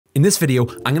In this video,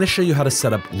 I'm gonna show you how to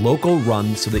set up local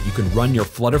run so that you can run your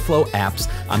FlutterFlow apps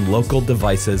on local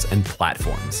devices and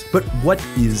platforms. But what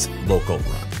is local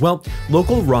run? Well,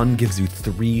 local run gives you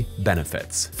three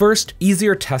benefits. First,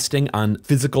 easier testing on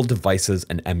physical devices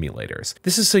and emulators.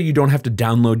 This is so you don't have to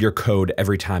download your code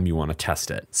every time you wanna test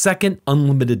it. Second,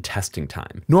 unlimited testing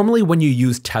time. Normally when you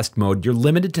use test mode, you're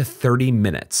limited to 30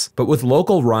 minutes, but with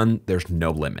local run, there's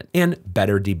no limit. And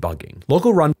better debugging.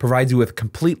 Local run provides you with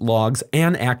complete logs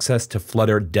and access to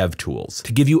Flutter dev tools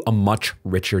to give you a much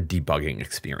richer debugging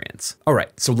experience. All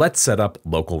right, so let's set up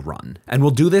local run. And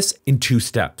we'll do this in two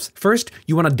steps. First,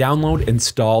 you wanna download and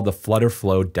install the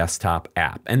FlutterFlow desktop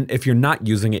app. And if you're not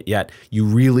using it yet, you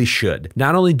really should.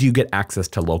 Not only do you get access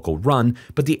to local run,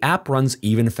 but the app runs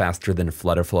even faster than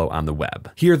FlutterFlow on the web.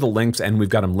 Here are the links, and we've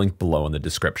got them linked below in the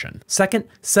description. Second,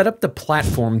 set up the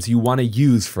platforms you wanna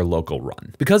use for local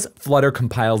run. Because Flutter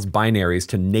compiles binaries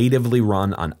to natively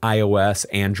run on iOS,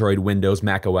 Android, Windows,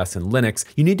 macOS, and Linux,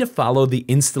 you need to follow the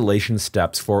installation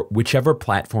steps for whichever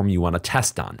platform you want to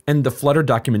test on. And the Flutter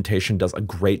documentation does a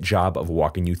great job of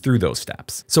walking you through those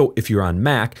steps. So if you're on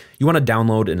Mac, you want to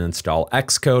download and install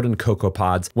Xcode and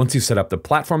CocoaPods. Once you set up the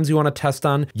platforms you want to test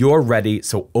on, you're ready.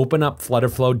 So open up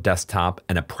FlutterFlow desktop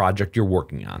and a project you're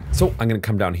working on. So I'm going to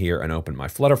come down here and open my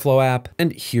FlutterFlow app,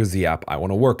 and here's the app I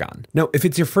want to work on. Now, if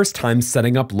it's your first time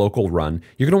setting up local run,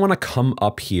 you're going to want to come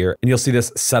up here and you'll see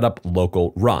this setup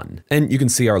local run. And you can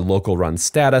see our local run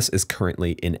status is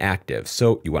currently inactive.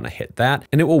 So you want to hit that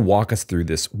and it will walk us through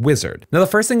this wizard. Now, the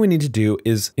first thing we need to do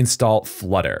is install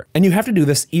Flutter. And you have to do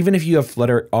this even if you have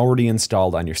Flutter already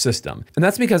installed on your system. And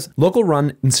that's because local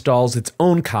run installs its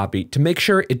own copy to make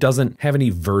sure it doesn't have any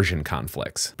version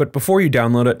conflicts. But before you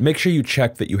download it, make sure you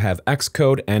check that you have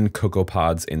Xcode and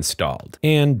CocoaPods installed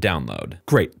and download.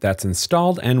 Great, that's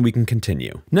installed and we can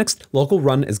continue. Next, local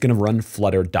run is going to run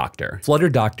Flutter Doctor. Flutter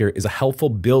Doctor is a helpful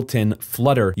built-in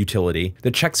Flutter utility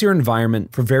that checks your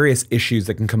environment for various issues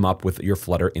that can come up with your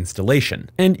Flutter installation.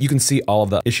 And you can see all of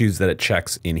the issues that it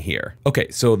checks in here. Okay,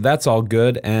 so that's all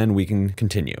good and we can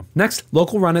continue. Next,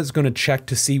 local run is going to check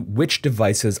to see which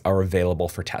devices are available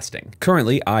for testing.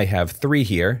 Currently, I have 3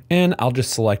 here and I'll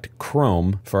just select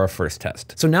Chrome for our first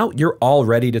test. So now you're all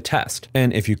ready to test.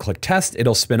 And if you click test,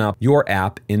 it'll spin up your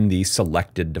app in the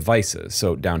selected devices.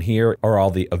 So down here are all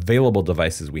the available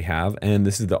devices we have, and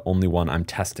this is the only one I'm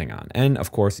testing on. And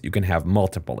of course, you can have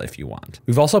multiple if you want.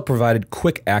 We've also provided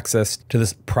quick access to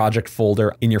this project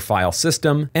folder in your file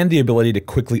system and the ability to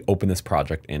quickly open this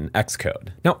project in Xcode.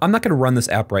 Now, I'm not going to run this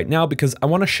app right now because I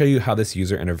want to show you how this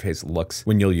user interface looks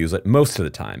when you'll use it most of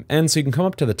the time. And so you can come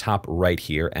up to the top right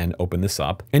here and open this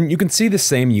up. And you can see the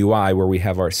same UI where we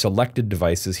have our selected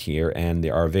devices here and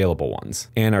there are available ones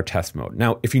and our test mode.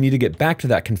 Now, if you need to get back to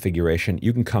that configuration,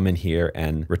 you can come in here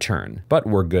and return, but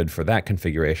we're good for that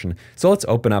configuration. So let's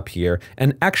open up here,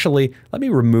 and actually let me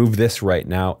remove this right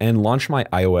now and launch my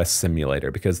iOS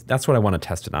simulator because that's what I want to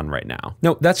test it on right now.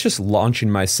 Now, that's just launching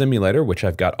my simulator, which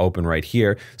I've got open right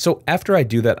here. So after I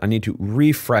do that, I need to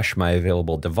refresh my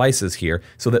available devices here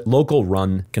so that local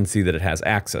run can see that it has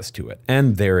access to it.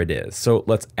 And there it is. So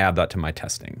let's add that to my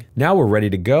testing. Now we're ready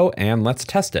to go and let's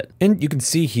test it. And you can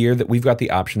see here that we've got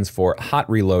the options for hot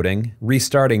reloading,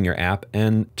 restarting your app,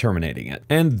 and terminating it.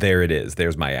 And there it is.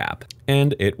 There's my app.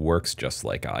 And it works just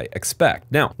like I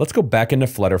expect. Now, let's go back into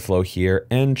FlutterFlow here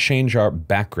and change our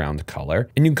background color.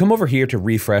 And you can come over here to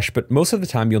refresh, but most of the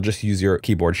time you'll just use your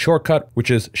keyboard shortcut,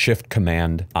 which is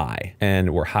Shift-Command-I.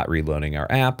 And we're hot reloading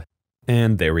our app.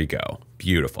 And there we go.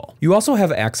 Beautiful. You also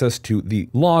have access to the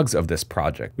logs of this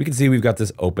project. We can see we've got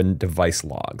this open device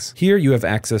logs. Here you have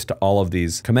access to all of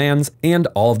these commands and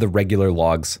all of the regular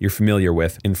logs you're familiar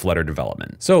with in Flutter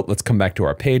development. So let's come back to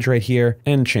our page right here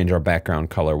and change our background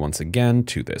color once again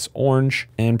to this orange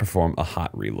and perform a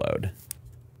hot reload.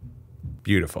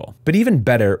 Beautiful. But even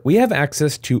better, we have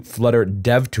access to Flutter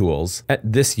dev tools at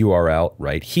this URL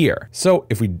right here. So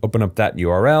if we open up that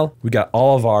URL, we got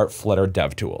all of our Flutter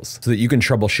dev tools so that you can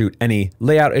troubleshoot any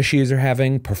layout issues you're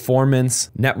having,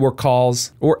 performance, network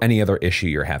calls, or any other issue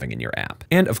you're having in your app.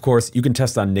 And of course, you can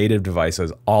test on native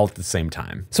devices all at the same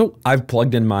time. So I've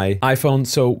plugged in my iPhone,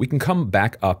 so we can come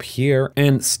back up here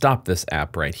and stop this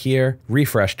app right here,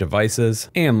 refresh devices,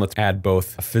 and let's add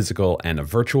both a physical and a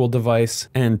virtual device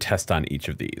and test on each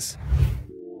of these.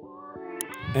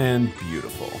 And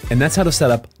beautiful. And that's how to set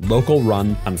up local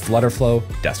run on FlutterFlow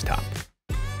desktop.